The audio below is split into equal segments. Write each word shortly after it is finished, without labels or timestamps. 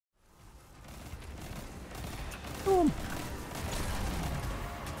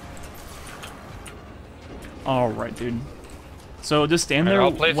Alright, dude. So just stand there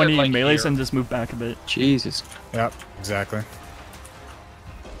I'll place when it, he like, melees here. and just move back a bit. Jesus. Yep, exactly.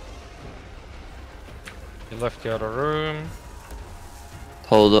 You left the other room.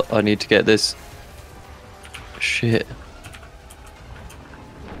 Hold up, I need to get this. Shit.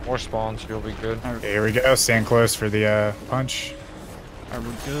 More spawns, you'll be good. Alright, Here we go. Stand close for the punch. we're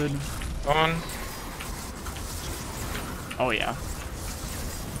good. On. Oh yeah.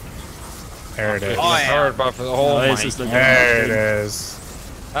 There it is. Oh, empowered buff for the whole. Oh, Oh, this is the There it is.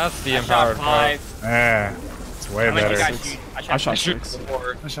 That's the I shot empowered buff. 5. Yeah, it's way How many better. did I shoot? I shot Shoot 6.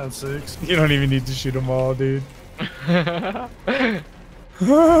 4. I shot 6. You don't even need to shoot them all, dude.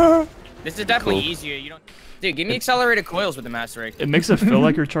 This is definitely Cool. easier. You don't. Dude, give me accelerated coils with the Master Ray. It makes it feel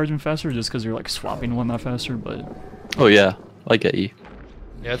like you're charging faster just because you're like swapping one that faster, but Oh yeah, I get you.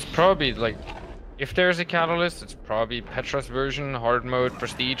 Yeah, it's probably like, if there's a catalyst, it's probably Petra's version, hard mode,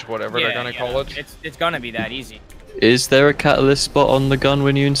 prestige, whatever they're gonna call it. It's gonna be that easy. Is there a catalyst spot on the gun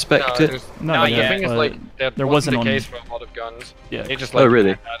when you inspect it? there's- not Not yet. yet, the thing is, but like, that there wasn't wasn't the on. case for a lot of guns. Yeah. They just Oh, like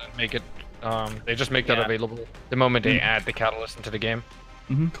really? add and make it. They just make that Yeah. available the moment they add the catalyst into the game.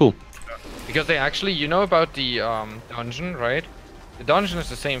 Cool. Because they actually, you know about the dungeon, right? The dungeon is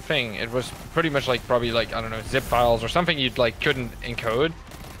the same thing. It was pretty much like probably like, I don't know, zip files or something you'd like couldn't encode,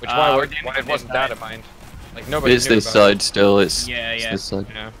 which why we're it getting this wasn't side. data mined. Like nobody It's knew this about side still. It's Yeah, it's yeah. this side.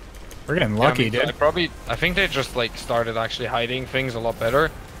 it. Yeah. We're getting Yeah, lucky, dude. I think they just like started actually hiding things a lot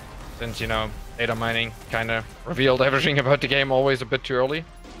better, since you know data mining kind of revealed everything about the game always a bit too early.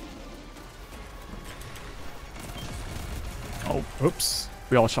 oh, Oops.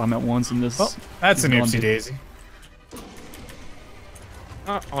 we all shot him at once in this. Well, that's an He's gone, oopsie dude. daisy.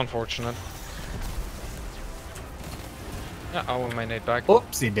 Unfortunate. Yeah, I want my nade back.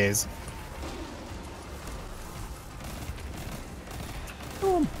 Oopsie daisy.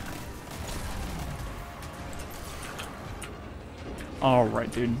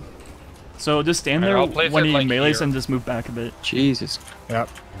 Alright, dude. So just stand Alright, there I'll place when it, he like, melees here. and just move back a bit. Jesus. Yep,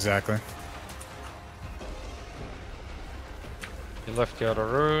 exactly. You left the other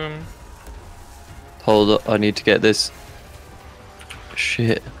room. Hold up, I need to get this.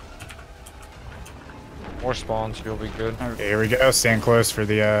 Shit. More spawns, you'll be good. Here we go. Stand close for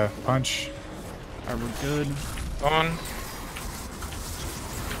the punch. Alright, we're good. On.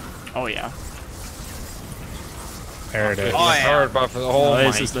 Oh yeah. There it is. Oh, yeah. Empowered buff for the whole. Oh,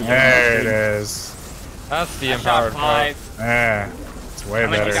 this is the There it dude. is. That's the I shot empowered buff. 5. Yeah, it's way How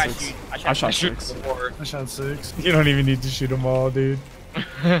many did I better. shoot? I shot Shoot 6. 4. I shot 6. You don't even need to shoot them all, dude.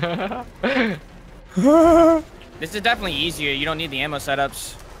 This is definitely easier. You don't need the ammo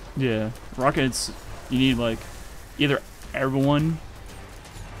setups. Yeah. Rockets, you need like either everyone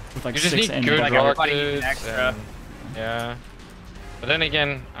with like You just 6 need and good like everybody needs rockets. extra. And, yeah. But then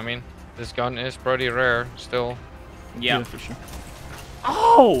again, I mean, this gun is pretty rare still. Yeah. for sure.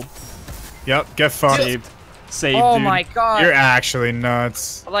 Oh! Yep, get fucked. Saved. Saved, Oh dude. my god. You're actually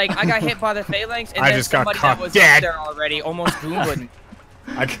nuts. Like, I got hit by the phalanx, and I then just got somebody caught that was dead. up there already almost boomed.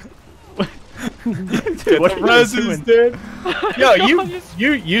 I Dude, what are you Reses, doing? dude. Yo,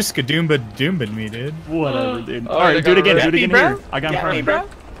 you skadoomba me, dude. Whatever, dude. Oh, Alright, they do it got again, a do it red- again bro? here. I got him Get me, primed. bro.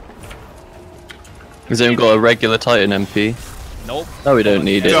 Has anyone got a regular Titan MP? Nope. No, we don't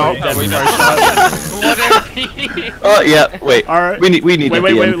need it. No. Dead we first shot. Oh yeah, wait. Alright. We need Wait, the let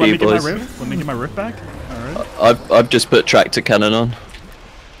me MP, get my boys. rift. Let me get my rift back. Alright. I've just put tractor cannon on.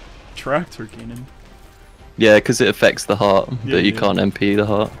 Tractor cannon. Yeah, because it affects the heart, Yeah, but you yeah. can't MP the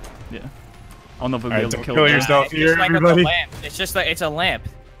heart. Yeah. I don't know if I'll be Alright, able to don't kill kill that. yourself. It's here, just like with everybody. a lamp. It's just like, it's a lamp.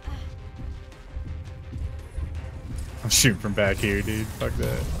 I'm shooting from back here, dude. Fuck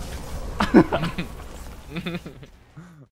that.